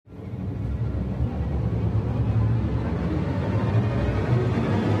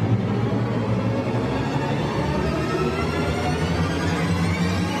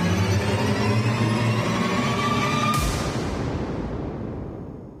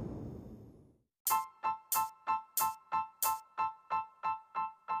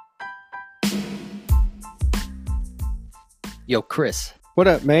Yo, Chris, What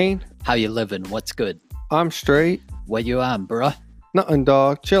up, man? how you living? What's good? I'm straight. What you on, bruh? Nothing,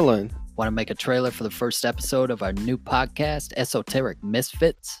 dog. Chillin'. Want to make a trailer for the first episode of our new podcast, Esoteric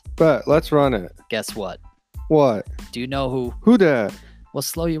Misfits? Bet, let's run it. Guess what? What? Do you know who? Who dat? Well,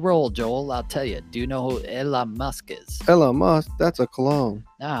 slow your roll, Joel. I'll tell you. Do you know who Elon Musk is? Elon Musk? That's a cologne.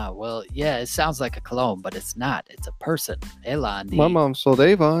 Well, yeah, it sounds like a cologne, but it's not. It's a person. Elon. My mom sold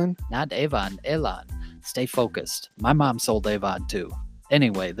Avon. Not Avon, Elon. Stay focused. My mom sold Avon too.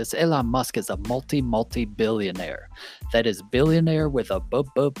 Anyway, this Elon Musk is a multi-billionaire. That is billionaire with a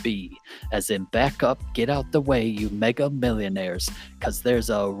B, as in back up, get out the way, you mega millionaires, because there's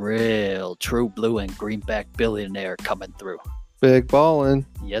a real true blue and greenback billionaire coming through. Big ballin'.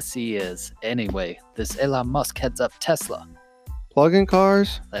 Yes, he is. Anyway, this Elon Musk heads up Tesla. Plug-in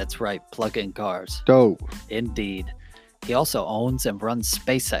cars? That's right, plug-in cars. Dope. Indeed. He also owns and runs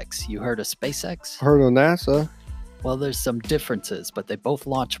SpaceX. You heard of SpaceX? Heard of NASA. Well, there's some differences, but they both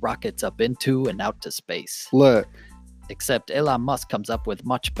launch rockets up into and out to space. Lit. Except Elon Musk comes up with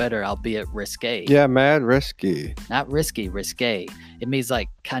much better, albeit risque. Yeah, mad risky. Not risky, risque. It means like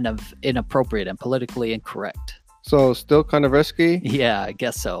kind of inappropriate and politically incorrect. So, still kind of risky? Yeah, I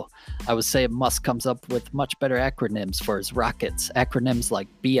guess so. I would say Musk comes up with much better acronyms for his rockets. Acronyms like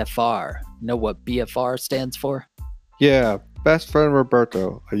BFR. Know what BFR stands for? Yeah, best friend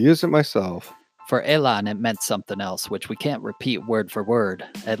Roberto. I use it myself. For Elon, it meant something else, which we can't repeat word for word.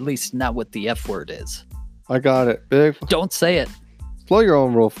 At least not what the F word is. I got it. Big. Don't say it. Slow your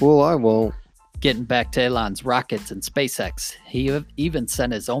own roll, fool. I won't. Getting back to Elon's rockets and SpaceX, he even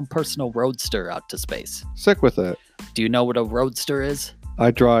sent his own personal roadster out to space. Sick with it. Do you know what a roadster is? I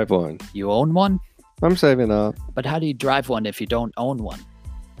drive one. You own one? I'm saving up. But how do you drive one if you don't own one?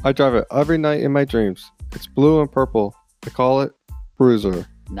 I drive it every night in my dreams. It's blue and purple. I call it Bruiser.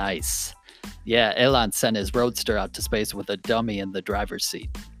 Nice. Yeah, Elon sent his roadster out to space with a dummy in the driver's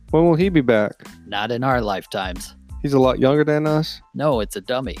seat. When will he be back? Not in our lifetimes. He's a lot younger than us. No, it's a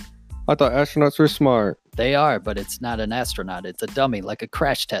dummy. I thought astronauts were smart. They are, but it's not an astronaut. It's a dummy, like a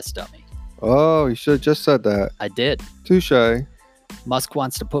crash test dummy. Oh, you should have just said that. I did. Touche. Musk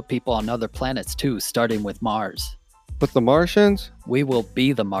wants to put people on other planets too, starting with Mars. With the Martians? We will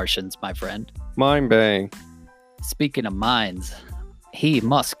be the Martians, my friend. Mind bang. Speaking of minds,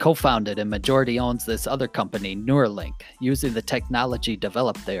 Musk, co-founded and majority owns this other company, Neuralink. Using the technology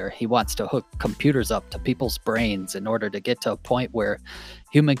developed there, he wants to hook computers up to people's brains in order to get to a point where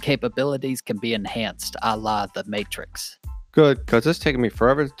human capabilities can be enhanced, a la the Matrix. Good, because it's taken me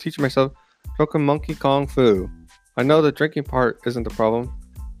forever to teach myself Drunken Monkey Kung Fu. I know the drinking part isn't the problem.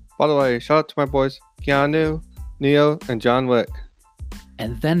 By the way, shout out to my boys Keanu, Neo, and John Wick.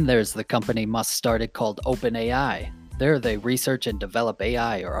 And then there's the company Musk started called OpenAI. There they research and develop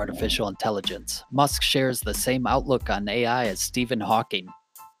AI, or artificial intelligence. Musk shares the same outlook on AI as Stephen Hawking.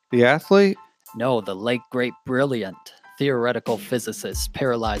 The athlete? No, the late great brilliant theoretical physicist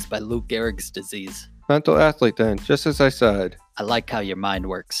paralyzed by Lou Gehrig's disease. Mental athlete then, just as I said. I like how your mind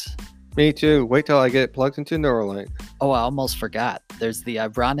works. Me too. Wait till I get plugged into Neuralink. Oh, I almost forgot. There's the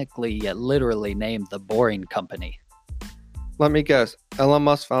ironically yet literally named The Boring Company. Let me guess, Elon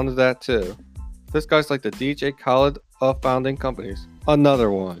Musk founded that too. This guy's like the DJ Khaled of founding companies. Another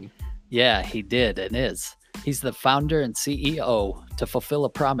one. Yeah, he did and is. He's the founder and CEO. To fulfill a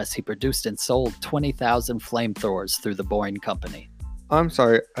promise, he produced and sold 20,000 flamethrowers through The Boring Company. I'm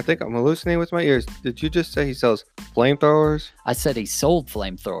sorry, I think I'm hallucinating with my ears. Did you just say he sells flamethrowers? I said he sold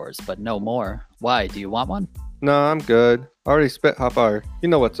flamethrowers, but no more. Why, do you want one? No, I'm good. I already spit hot fire. You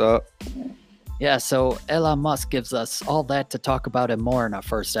know what's up. Yeah, so Elon Musk gives us all that to talk about and more in our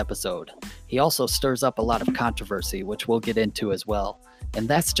first episode. He also stirs up a lot of controversy, which we'll get into as well. And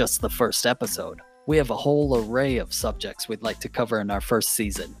that's just the first episode. We have a whole array of subjects we'd like to cover in our first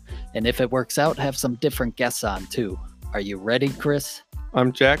season. And if it works out, have some different guests on too. Are you ready, Chris?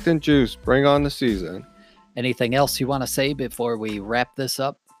 I'm jacked and juiced. Bring on the season. Anything else you want to say before we wrap this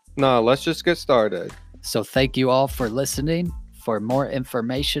up? Nah, let's just get started. So thank you all for listening. For more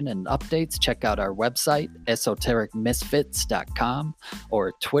information and updates, check out our website, esotericmisfits.com,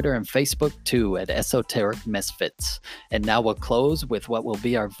 or Twitter and Facebook too at Esoteric Misfits. And now we'll close with what will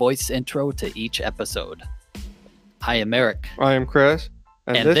be our voice intro to each episode. I am Eric. I am Chris.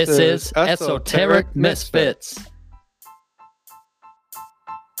 And this is Esoteric Misfits.